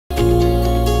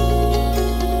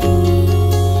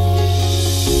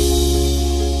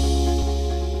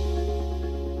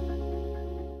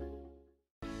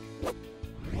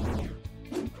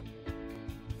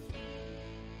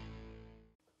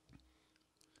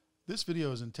This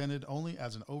video is intended only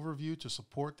as an overview to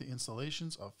support the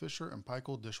installations of Fisher and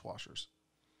Paykel dishwashers.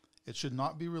 It should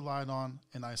not be relied on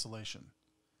in isolation.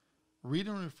 Read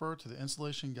and refer to the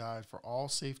installation guide for all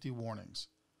safety warnings.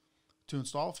 To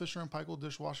install Fisher and Paykel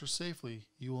dishwasher safely,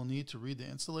 you will need to read the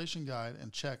installation guide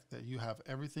and check that you have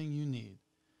everything you need.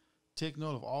 Take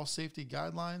note of all safety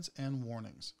guidelines and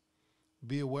warnings.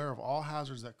 Be aware of all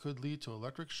hazards that could lead to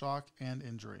electric shock and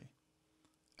injury.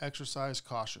 Exercise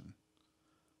caution.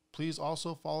 Please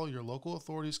also follow your local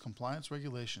authorities' compliance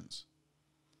regulations.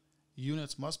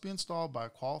 Units must be installed by a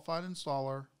qualified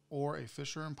installer or a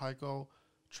Fisher and Paykel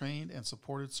trained and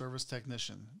supported service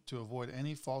technician to avoid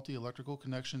any faulty electrical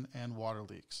connection and water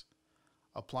leaks.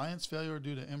 Appliance failure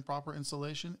due to improper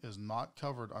installation is not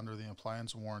covered under the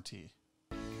appliance warranty.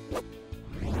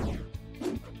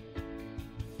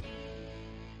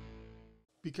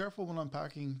 Be careful when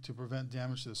unpacking to prevent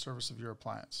damage to the surface of your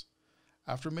appliance.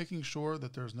 After making sure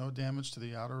that there is no damage to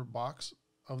the outer box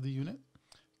of the unit,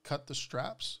 cut the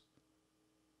straps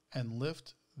and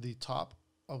lift the top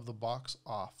of the box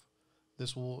off.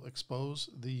 This will expose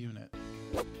the unit.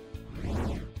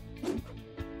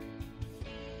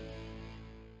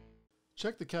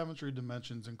 Check the cabinetry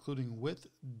dimensions including width,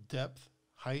 depth,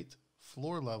 height,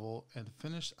 floor level, and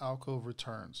finished alcove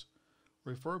returns.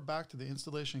 Refer back to the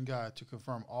installation guide to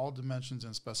confirm all dimensions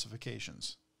and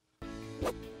specifications.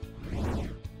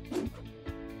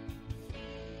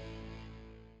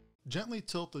 Gently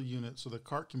tilt the unit so the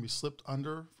cart can be slipped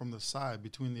under from the side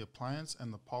between the appliance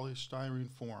and the polystyrene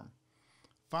form.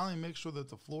 Finally, make sure that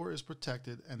the floor is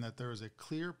protected and that there is a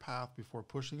clear path before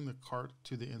pushing the cart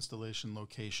to the installation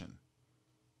location.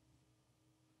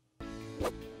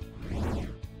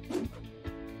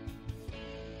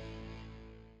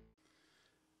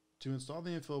 To install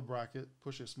the infill bracket,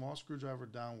 push a small screwdriver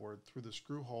downward through the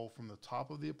screw hole from the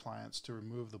top of the appliance to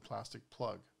remove the plastic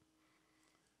plug.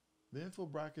 The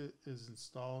infill bracket is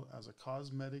installed as a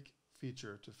cosmetic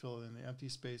feature to fill in the empty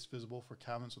space visible for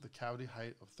cabinets with a cavity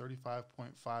height of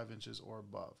 35.5 inches or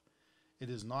above. It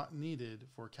is not needed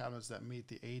for cabinets that meet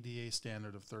the ADA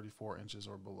standard of 34 inches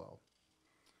or below.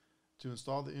 To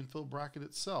install the infill bracket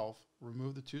itself,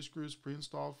 remove the two screws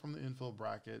pre-installed from the infill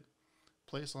bracket,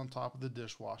 place on top of the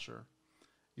dishwasher.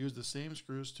 Use the same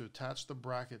screws to attach the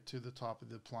bracket to the top of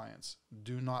the appliance.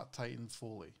 Do not tighten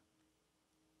fully.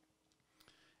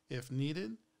 If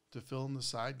needed, to fill in the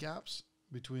side gaps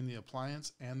between the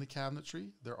appliance and the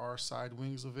cabinetry, there are side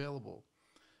wings available.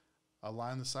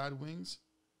 Align the side wings.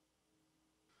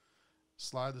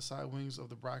 Slide the side wings of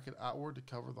the bracket outward to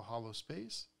cover the hollow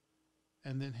space,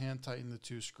 and then hand tighten the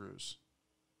two screws.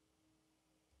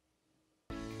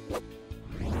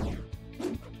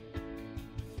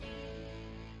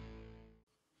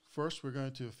 First, we're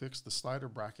going to affix the slider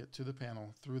bracket to the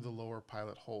panel through the lower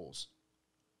pilot holes.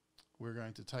 We're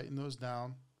going to tighten those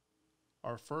down.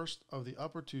 Our first of the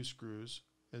upper two screws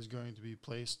is going to be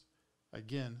placed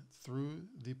again through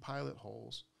the pilot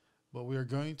holes, but we are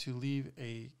going to leave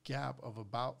a gap of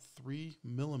about 3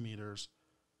 millimeters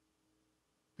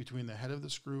between the head of the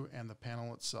screw and the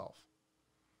panel itself.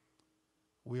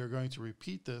 We are going to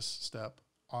repeat this step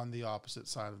on the opposite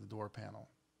side of the door panel.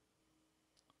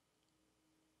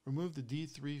 Remove the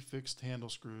D3 fixed handle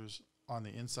screws on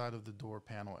the inside of the door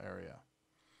panel area.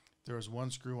 There is one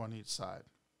screw on each side.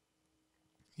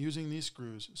 Using these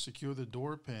screws, secure the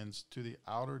door pins to the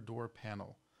outer door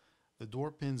panel. The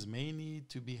door pins may need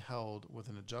to be held with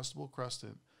an adjustable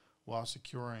crescent while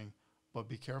securing, but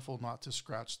be careful not to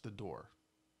scratch the door.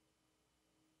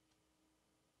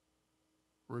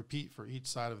 Repeat for each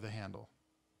side of the handle.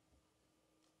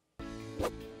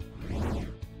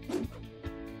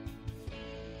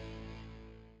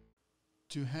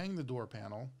 To hang the door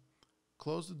panel,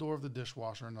 close the door of the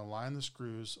dishwasher and align the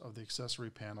screws of the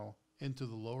accessory panel into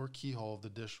the lower keyhole of the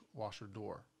dishwasher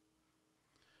door.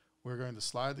 We're going to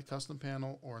slide the custom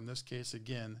panel, or in this case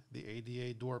again, the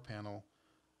ADA door panel,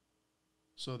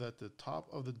 so that the top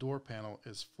of the door panel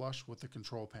is flush with the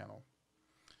control panel.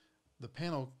 The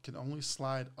panel can only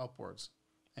slide upwards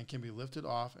and can be lifted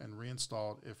off and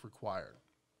reinstalled if required.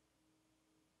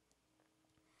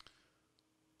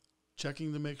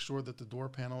 Checking to make sure that the door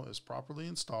panel is properly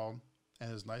installed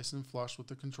and is nice and flush with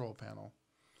the control panel,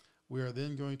 we are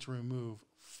then going to remove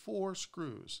 4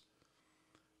 screws,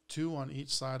 2 on each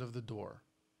side of the door.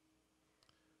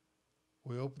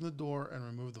 We open the door and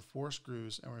remove the 4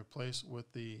 screws and replace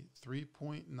with the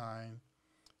 3.9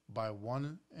 by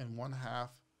 1 1/2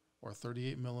 or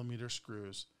 38 millimeter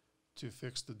screws to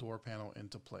fix the door panel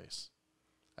into place.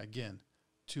 Again,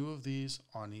 2 of these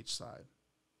on each side.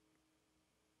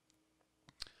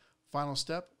 Final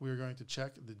step, we are going to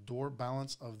check the door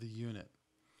balance of the unit.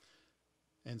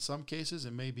 In some cases,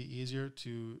 it may be easier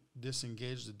to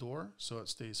disengage the door so it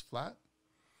stays flat.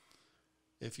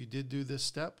 If you did do this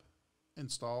step,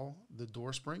 install the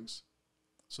door springs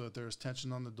so that there is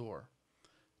tension on the door.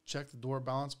 Check the door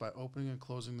balance by opening and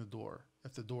closing the door.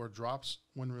 If the door drops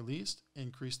when released,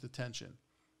 increase the tension.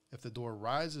 If the door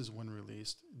rises when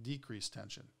released, decrease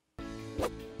tension.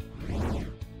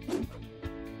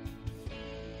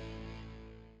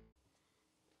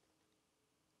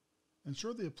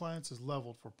 Ensure the appliance is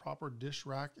leveled for proper dish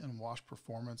rack and wash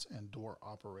performance and door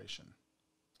operation.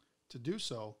 To do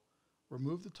so,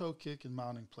 remove the toe kick and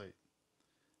mounting plate.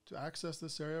 To access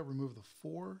this area, remove the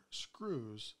 4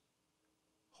 screws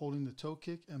holding the toe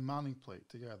kick and mounting plate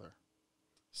together.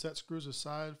 Set screws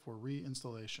aside for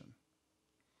reinstallation.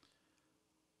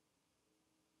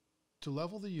 To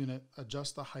level the unit,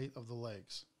 adjust the height of the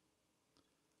legs.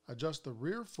 Adjust the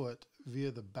rear foot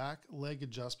via the back leg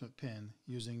adjustment pin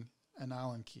using an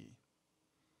Allen key.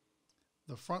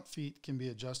 The front feet can be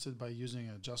adjusted by using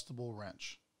an adjustable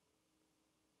wrench.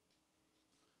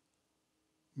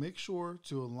 Make sure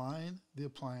to align the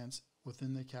appliance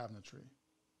within the cabinetry.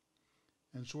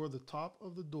 Ensure the top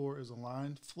of the door is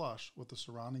aligned flush with the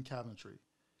surrounding cabinetry.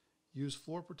 Use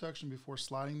floor protection before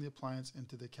sliding the appliance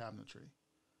into the cabinetry.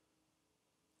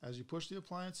 As you push the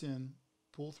appliance in,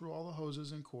 pull through all the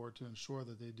hoses and cord to ensure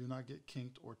that they do not get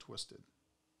kinked or twisted.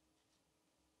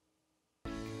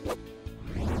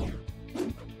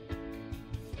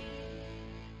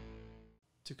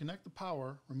 To connect the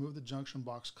power, remove the junction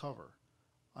box cover.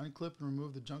 Unclip and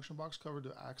remove the junction box cover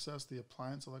to access the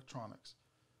appliance electronics.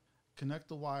 Connect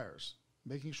the wires,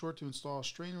 making sure to install a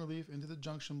strain relief into the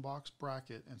junction box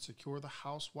bracket and secure the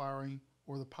house wiring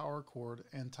or the power cord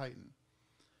and tighten.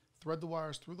 Thread the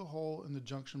wires through the hole in the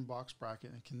junction box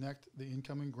bracket and connect the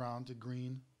incoming ground to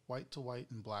green, white to white,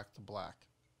 and black to black.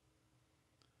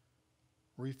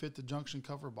 Refit the junction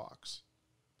cover box.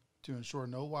 To ensure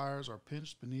no wires are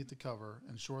pinched beneath the cover,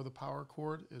 ensure the power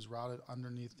cord is routed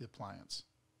underneath the appliance.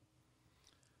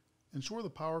 Ensure the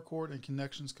power cord and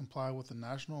connections comply with the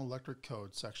National Electric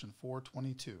Code Section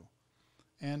 422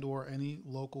 and/or any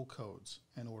local codes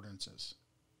and ordinances.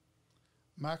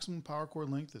 Maximum power cord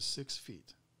length is 6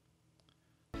 feet.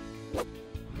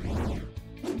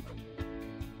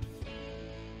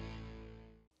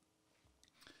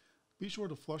 Be sure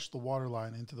to flush the water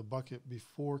line into the bucket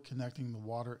before connecting the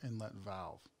water inlet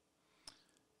valve.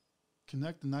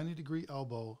 Connect the 90-degree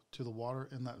elbow to the water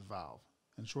inlet valve.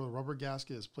 Ensure the rubber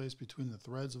gasket is placed between the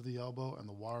threads of the elbow and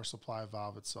the water supply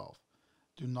valve itself.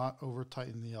 Do not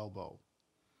over-tighten the elbow.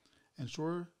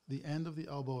 Ensure the end of the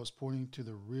elbow is pointing to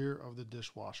the rear of the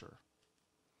dishwasher.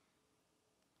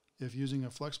 If using a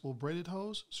flexible braided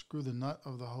hose, screw the nut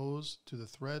of the hose to the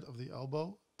thread of the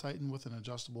elbow, tighten with an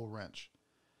adjustable wrench.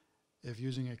 If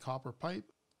using a copper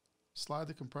pipe, slide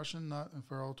the compression nut and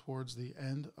ferrule towards the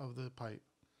end of the pipe.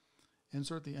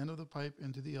 Insert the end of the pipe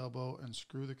into the elbow and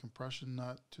screw the compression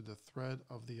nut to the thread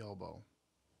of the elbow.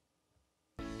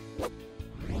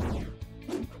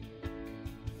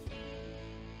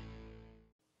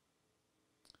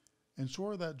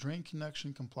 Ensure that drain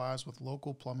connection complies with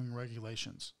local plumbing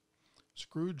regulations.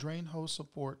 Screw drain hose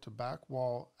support to back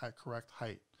wall at correct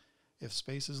height. If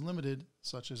space is limited,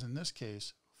 such as in this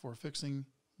case, for fixing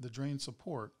the drain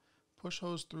support, push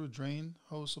hose through drain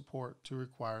hose support to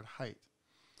required height.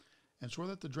 Ensure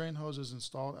that the drain hose is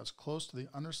installed as close to the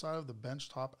underside of the bench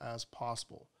top as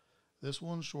possible. This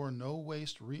will ensure no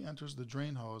waste re-enters the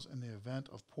drain hose in the event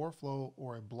of poor flow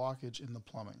or a blockage in the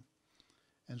plumbing.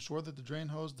 Ensure that the drain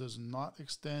hose does not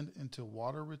extend into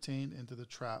water retained into the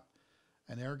trap.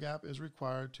 An air gap is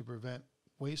required to prevent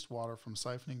wastewater from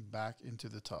siphoning back into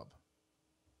the tub.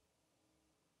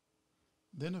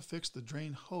 Then affix the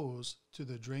drain hose to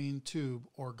the drain tube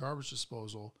or garbage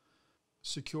disposal.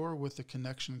 Secure with the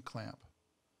connection clamp,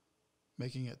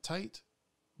 making it tight,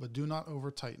 but do not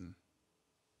over tighten.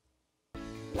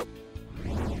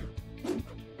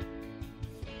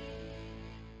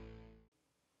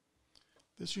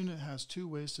 This unit has 2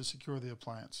 ways to secure the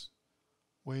appliance.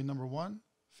 Way number 1,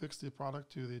 fix the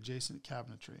product to the adjacent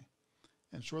cabinetry.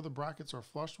 Ensure the brackets are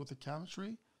flush with the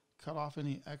cabinetry. Cut off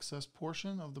any excess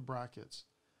portion of the brackets.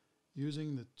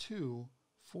 Using the 2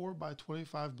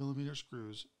 4x25mm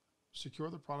screws, secure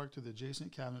the product to the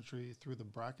adjacent cabinetry through the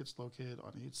brackets located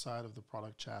on each side of the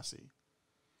product chassis.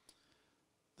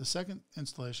 The second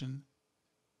installation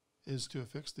is to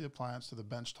affix the appliance to the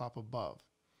bench top above.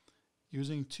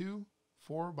 Using 2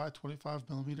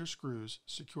 4x25mm screws,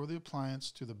 secure the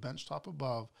appliance to the bench top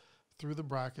above through the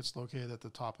brackets located at the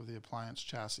top of the appliance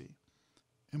chassis.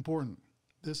 Important: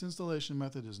 this installation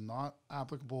method is not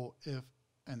applicable if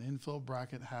an infill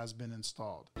bracket has been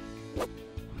installed.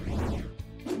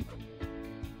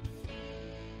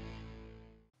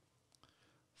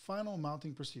 Final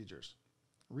mounting procedures.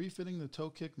 Refitting the toe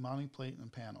kick mounting plate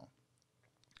and panel.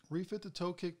 Refit the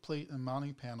toe kick plate and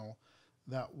mounting panel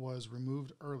that was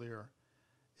removed earlier.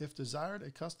 If desired,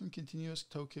 a custom continuous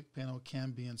toe kick panel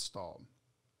can be installed.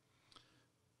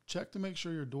 Check to make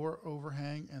sure your door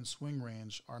overhang and swing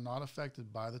range are not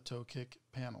affected by the toe kick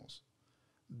panels.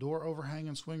 Door overhang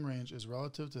and swing range is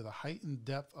relative to the height and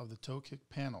depth of the toe kick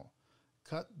panel.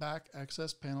 Cut back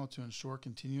excess panel to ensure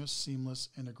continuous seamless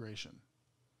integration.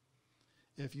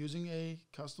 If using a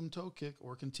custom toe kick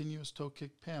or continuous toe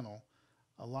kick panel,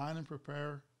 align and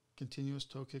prepare continuous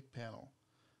toe kick panel,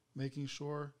 making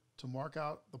sure to mark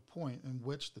out the point in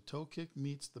which the toe kick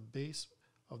meets the base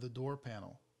of the door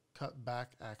panel. Cut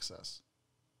back access.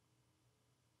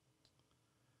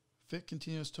 Fit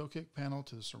continuous toe kick panel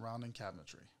to the surrounding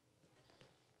cabinetry.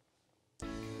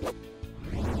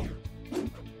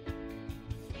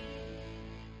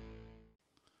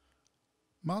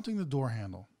 Mounting the door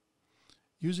handle.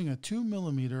 Using a 2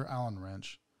 mm Allen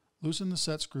wrench, loosen the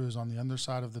set screws on the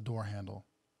underside of the door handle.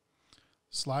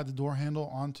 Slide the door handle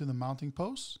onto the mounting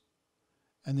posts,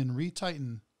 and then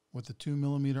retighten with the 2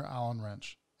 mm Allen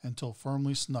wrench until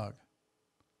firmly snug.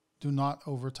 Do not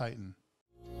over tighten.